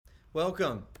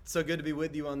Welcome. So good to be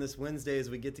with you on this Wednesday as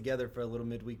we get together for a little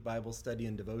midweek Bible study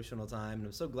and devotional time. And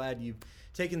I'm so glad you've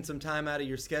taken some time out of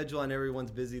your schedule. I know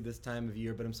everyone's busy this time of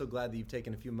year, but I'm so glad that you've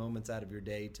taken a few moments out of your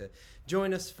day to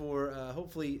join us for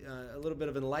hopefully a little bit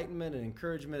of enlightenment and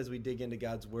encouragement as we dig into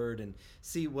God's Word and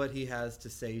see what He has to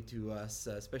say to us,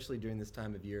 especially during this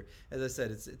time of year. As I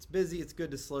said, it's busy. It's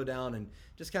good to slow down and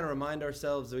just kind of remind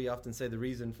ourselves that we often say the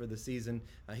reason for the season.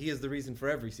 He is the reason for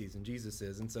every season. Jesus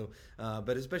is. And so,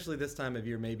 but especially this time of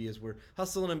year, maybe as we're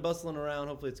hustling and bustling around,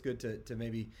 hopefully it's good to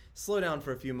maybe slow down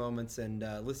for a few moments and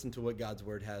listen to what God's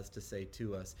Word has to say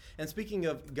to us. And speaking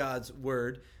of God's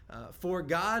Word, for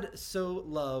God so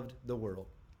loved the world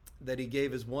that He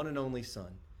gave His one and only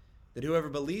Son, that whoever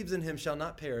believes in Him shall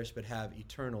not perish but have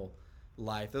eternal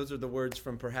life. Those are the words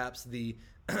from perhaps the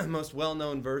most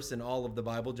well-known verse in all of the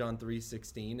Bible, John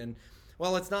 3:16. And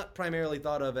while it's not primarily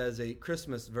thought of as a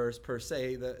Christmas verse per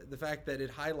se, the fact that it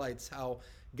highlights how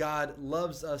God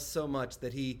loves us so much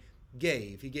that He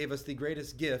gave us the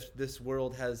greatest gift this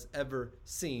world has ever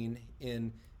seen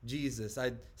in Jesus.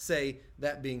 I'd say,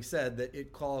 that being said, that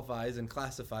it qualifies and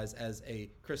classifies as a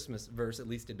Christmas verse, at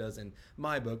least it does in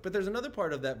my book. But there's another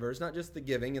part of that verse, not just the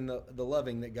giving and the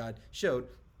loving that God showed,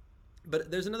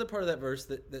 but there's another part of that verse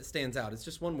that stands out. It's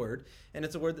just one word, and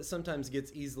it's a word that sometimes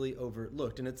gets easily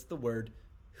overlooked, and it's the word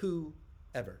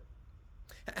whoever.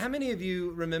 How many of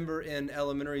you remember in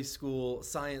elementary school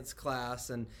science class,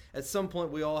 and at some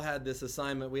point we all had this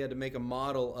assignment, we had to make a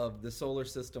model of the solar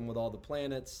system with all the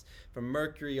planets, from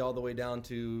Mercury all the way down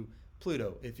to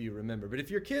Pluto, if you remember. But if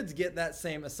your kids get that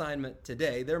same assignment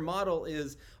today, their model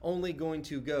is only going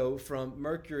to go from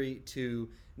Mercury to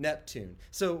Neptune.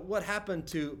 So what happened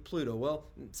to Pluto?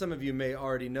 Well, some of you may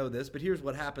already know this, but here's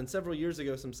what happened. Several years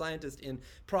ago, some scientists in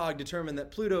Prague determined that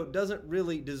Pluto doesn't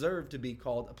really deserve to be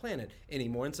called a planet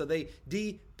anymore. And so they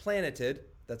deplaneted,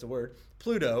 that's a word,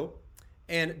 Pluto,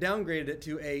 and downgraded it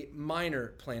to a minor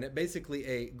planet, basically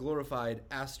a glorified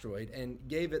asteroid, and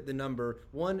gave it the number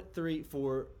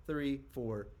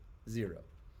 134340. I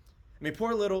mean,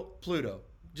 poor little Pluto,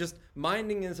 just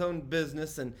minding his own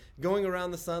business and going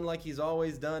around the sun like he's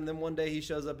always done. Then one day he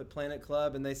shows up at Planet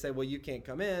Club and they say, well, you can't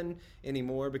come in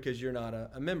anymore because you're not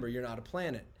a member, you're not a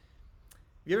planet.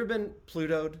 Have you ever been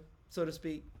Plutoed, so to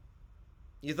speak?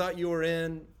 You thought you were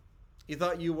in, you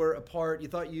thought you were a part, you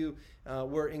thought you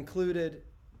were included,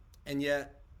 and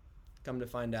yet, come to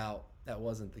find out, that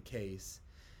wasn't the case.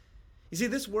 You see,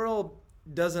 this world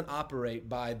doesn't operate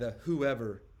by the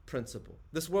whoever principle.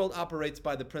 This world operates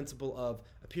by the principle of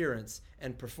appearance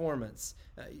and performance.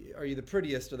 Are you the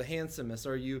prettiest or the handsomest?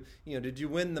 Are you, did you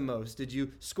win the most? Did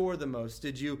you score the most?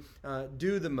 Did you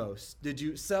do the most? Did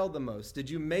you sell the most? Did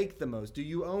you make the most? Do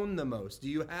you own the most? Do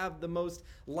you have the most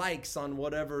likes on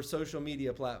whatever social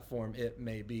media platform it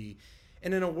may be?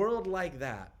 And in a world like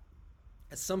that,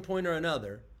 at some point or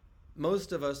another,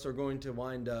 most of us are going to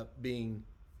wind up being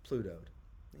Plutoed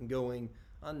and going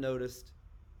unnoticed,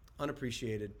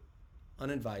 unappreciated,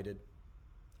 uninvited,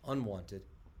 unwanted.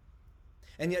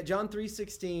 And yet John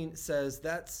 3:16 says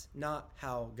that's not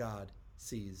how God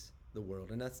sees the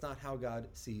world, and that's not how God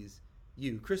sees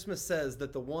you. Christmas says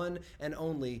that the one and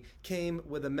only came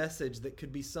with a message that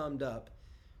could be summed up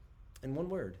in one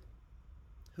word: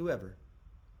 whoever.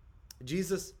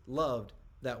 Jesus loved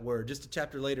that word. Just a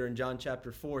chapter later in John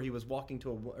chapter 4, he was talking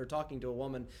to a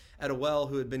woman at a well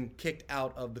who had been kicked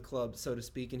out of the club, so to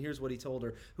speak. And here's what he told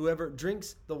her: whoever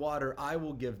drinks the water I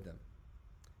will give them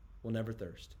will never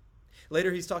thirst.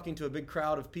 Later, he's talking to a big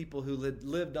crowd of people who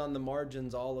lived on the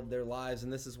margins all of their lives.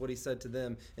 And this is what he said to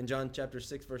them in John chapter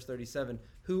 6, verse 37.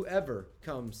 Whoever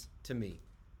comes to me,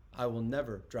 I will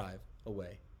never drive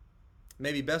away.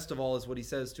 Maybe best of all is what he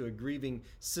says to a grieving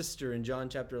sister in John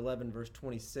chapter 11, verse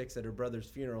 26 at her brother's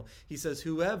funeral. He says,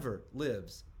 whoever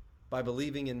lives by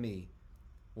believing in me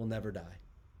will never die.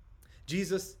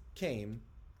 Jesus came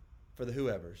for the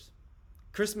whoever's.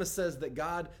 Christmas says that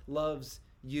God loves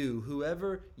you,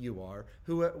 whoever you are,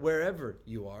 wherever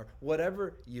you are,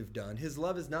 whatever you've done. His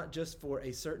love is not just for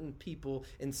a certain people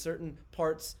in certain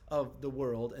parts of the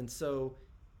world. And so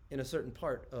in a certain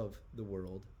part of the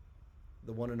world,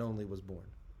 the one and only was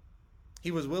born. He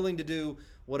was willing to do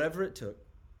whatever it took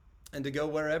and to go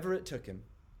wherever it took him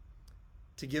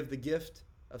to give the gift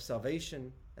of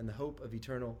salvation and the hope of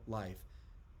eternal life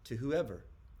to whoever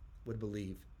would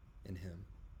believe in him.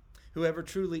 Whoever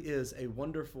truly is a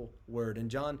wonderful word. And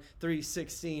John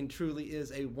 3:16 truly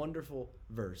is a wonderful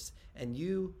verse. And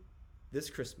you, this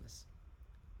Christmas,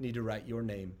 need to write your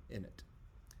name in it.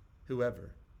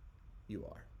 Whoever you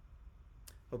are.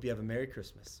 Hope you have a Merry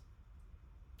Christmas.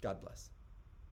 God bless.